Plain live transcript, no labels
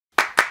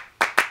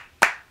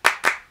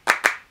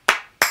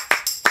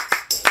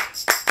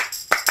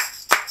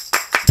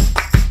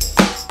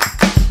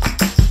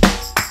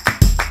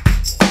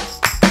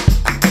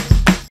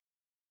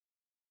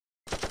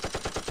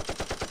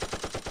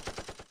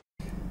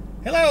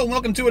Hello and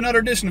welcome to another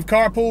edition of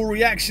Carpool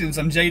Reactions.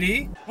 I'm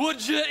JD.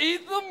 Would you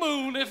eat the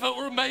moon if it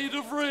were made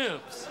of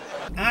ribs?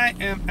 I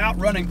am out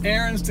running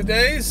errands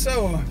today,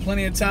 so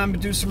plenty of time to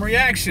do some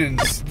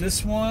reactions.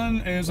 This one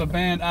is a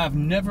band I've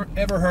never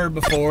ever heard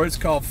before. It's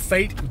called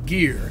Fate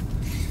Gear,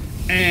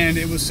 and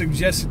it was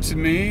suggested to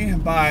me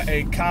by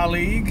a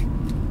colleague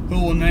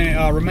who will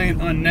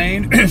remain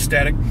unnamed.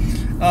 Static.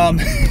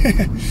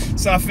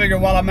 So I figured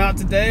while I'm out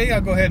today,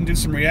 I'll go ahead and do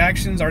some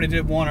reactions. I already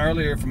did one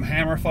earlier from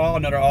Hammerfall,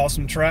 another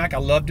awesome track. I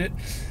loved it.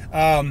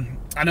 I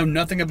know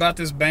nothing about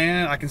this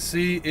band. I can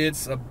see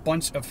it's a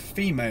bunch of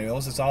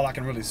females. That's all I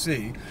can really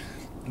see.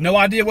 No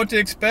idea what to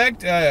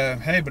expect.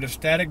 Hey, but if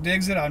Static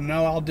digs it, I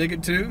know I'll dig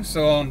it too.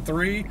 So on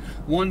 3,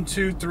 1,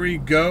 2, 3,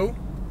 go.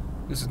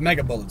 This is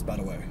Megabullets, by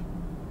the way.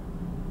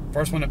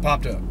 First one that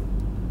popped up.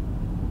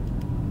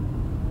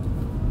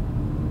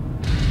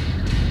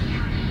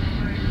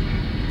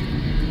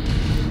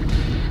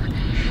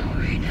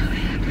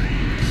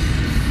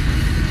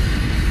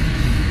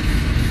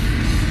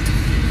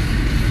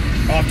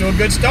 Off to a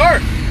good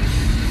start.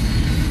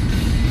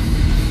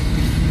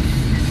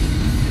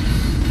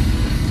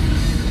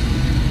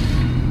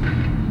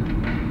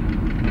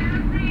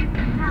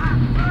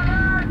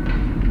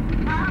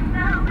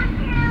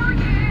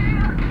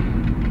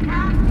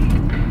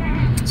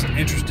 It's an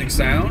interesting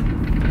sound.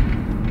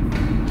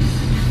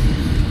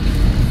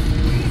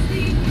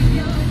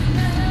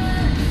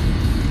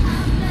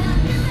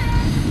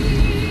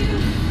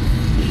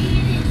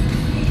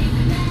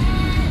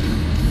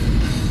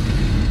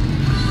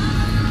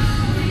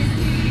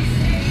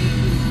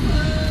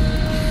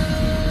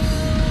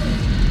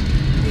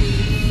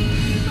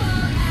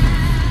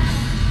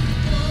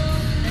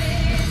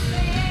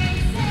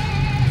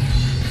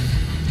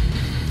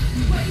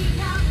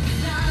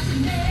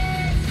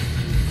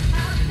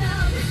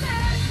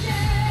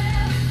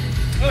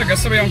 Oh, I got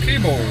somebody on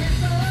keyboard.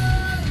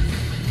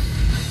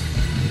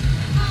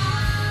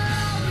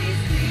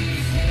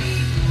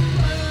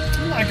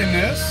 I'm liking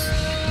this.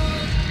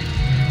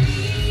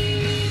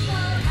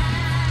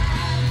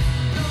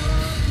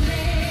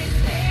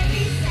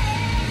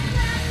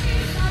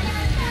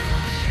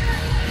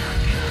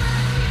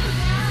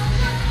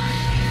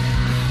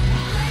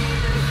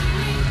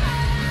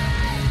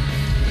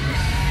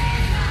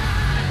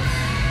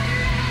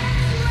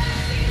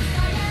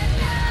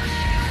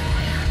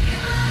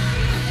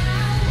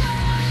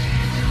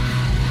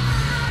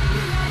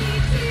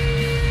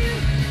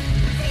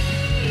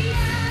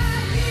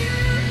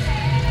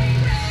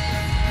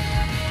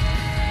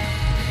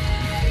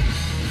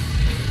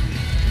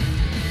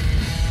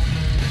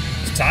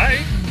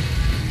 Tight.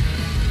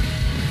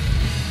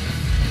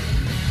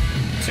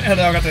 Yeah,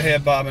 they all got their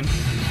head bobbing.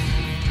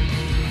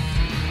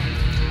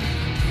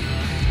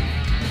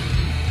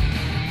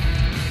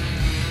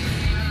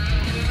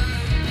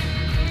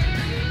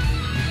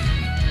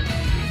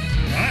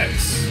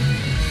 Nice.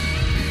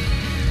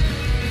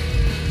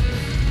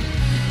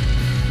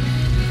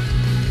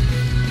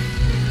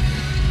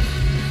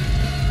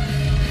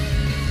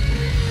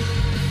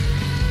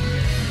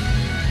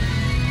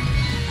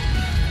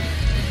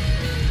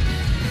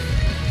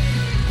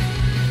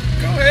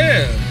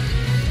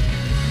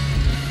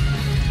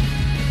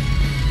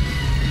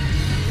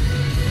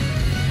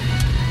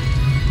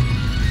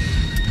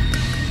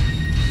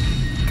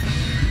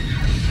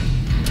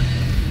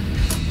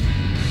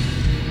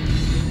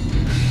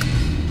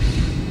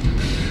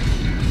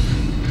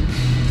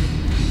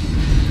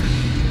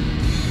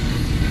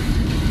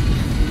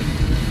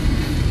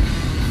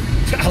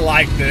 I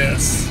like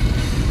this.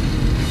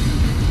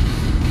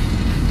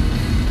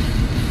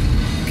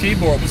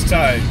 Keyboard was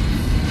tight.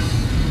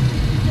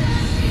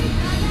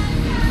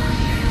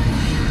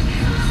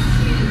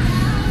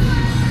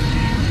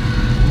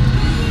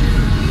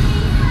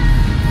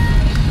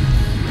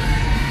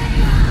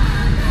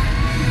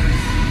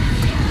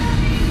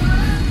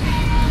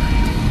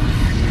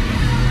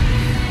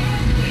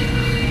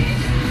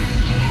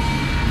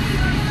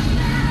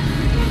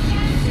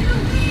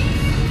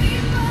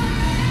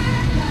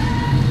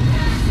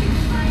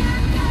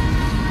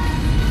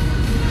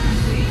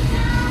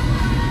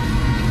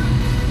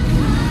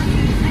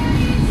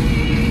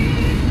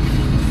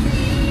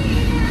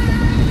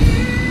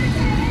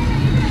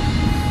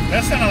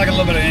 That sounded like a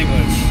little bit of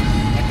English.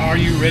 Like, are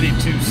you ready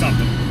to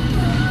something?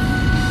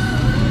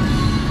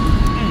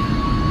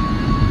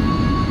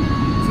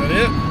 Is that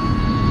it?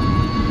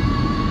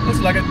 Looks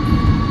like it.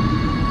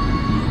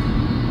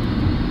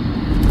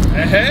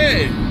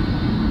 Hey!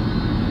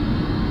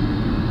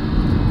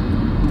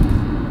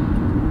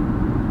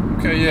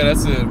 Okay, yeah,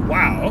 that's it.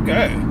 Wow,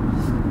 okay.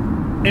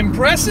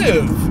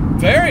 Impressive.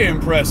 Very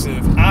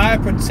impressive. I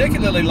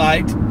particularly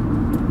liked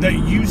the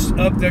use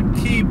of the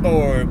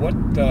keyboard.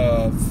 What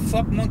the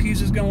fuck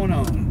monkeys is going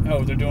on?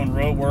 Oh, they're doing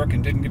road work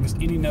and didn't give us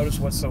any notice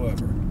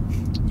whatsoever.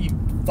 You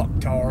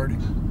fucktard.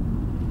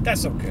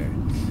 That's okay.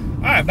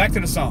 Alright, back to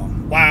the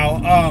song.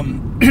 Wow,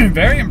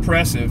 very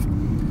impressive.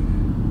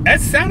 That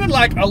sounded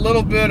like a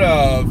little bit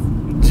of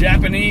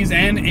Japanese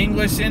and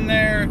English in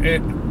there.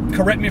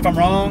 correct me if I'm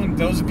wrong.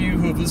 Those of you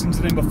who have listened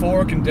to them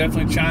before can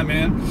definitely chime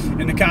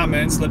in the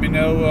comments. Let me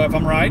know if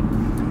I'm right.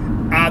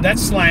 That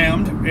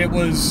slammed. It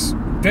was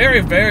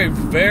very, very,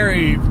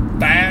 very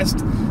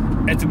fast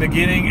at the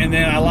beginning, and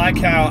then I like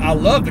how I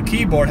love the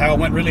keyboard, how it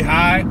went really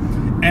high,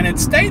 and it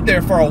stayed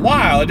there for a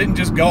while. It didn't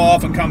just go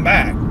off and come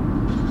back.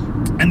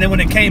 And then when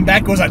it came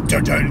back, it was like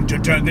dun, dun,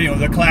 dun, dun, you know,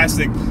 the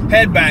classic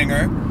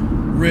headbanger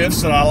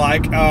riffs that I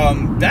like.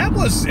 That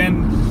was,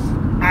 and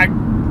I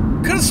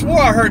could have swore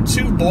I heard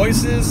two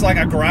voices, like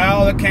a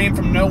growl that came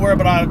from nowhere,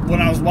 but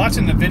when I was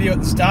watching the video at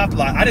the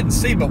stoplight, I didn't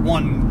see but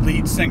one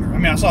lead singer. I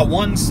mean, I saw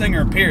one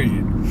singer,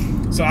 period.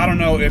 So I don't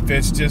know if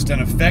it's just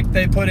an effect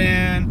they put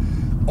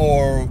in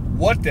or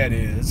what that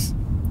is,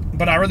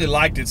 but I really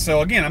liked it.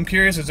 So again, I'm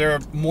curious, is there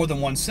more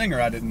than one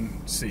singer I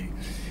didn't see?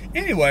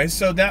 Anyway,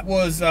 so that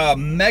was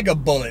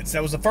Megabullets.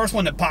 That was the first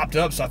one that popped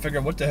up, so I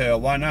figured, what the hell,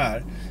 why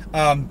not?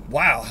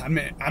 Wow, I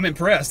mean, I'm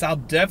impressed. I'll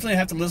definitely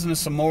have to listen to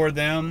some more of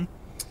them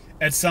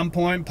at some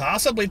point,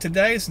 possibly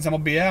today, since I'm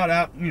gonna be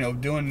out, you know,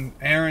 doing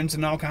errands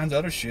and all kinds of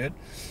other shit.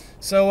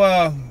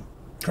 So,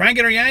 crank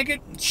it or yank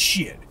it?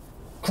 Shit.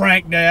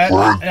 Crank that.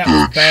 That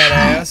was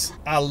badass.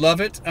 I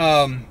love it.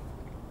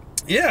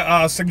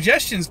 Yeah,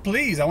 suggestions,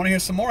 please. I want to hear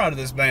some more out of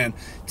this band.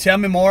 Tell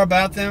me more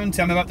about them.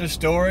 Tell me about their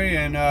story,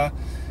 and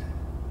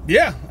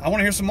yeah, I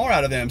want to hear some more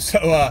out of them.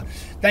 So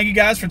thank you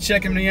guys for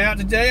checking me out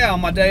today on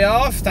my day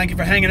off. Thank you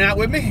for hanging out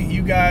with me.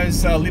 You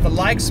guys leave a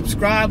like,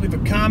 subscribe, leave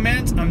a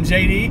comment. I'm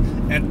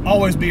JD, and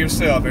always be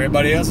yourself.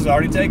 Everybody else is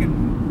already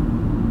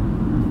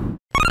taken.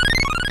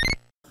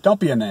 Don't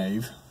be a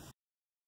knave.